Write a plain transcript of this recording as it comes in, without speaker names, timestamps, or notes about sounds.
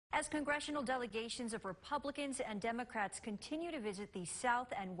as congressional delegations of Republicans and Democrats continue to visit the South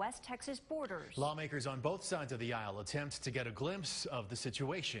and West Texas borders. Lawmakers on both sides of the aisle attempt to get a glimpse of the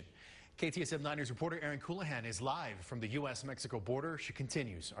situation. KTSM 9 News reporter Erin Coulihan is live from the U.S.-Mexico border. She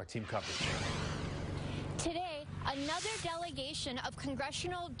continues our team coverage. Today, another delegation of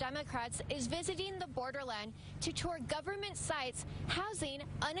congressional Democrats is visiting the borderland to tour government sites housing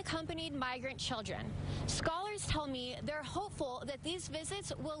unaccompanied migrant children. Scholars tell me they're hopeful that these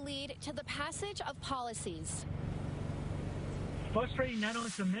visits will lead to the passage of policies. Frustrating not only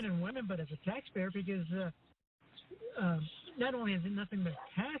for men and women, but as a taxpayer, because not only has it nothing been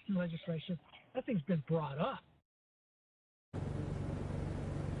passed in legislation, nothing's been brought up.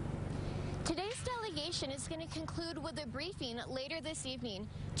 Today's delegation is going to conclude with a briefing later this evening.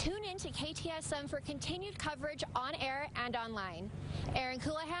 Tune in to KTSM for continued coverage on air and online. Erin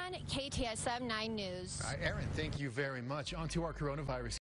Coulihan, KTSM 9 News. All right, Erin, thank you very much. On to our coronavirus.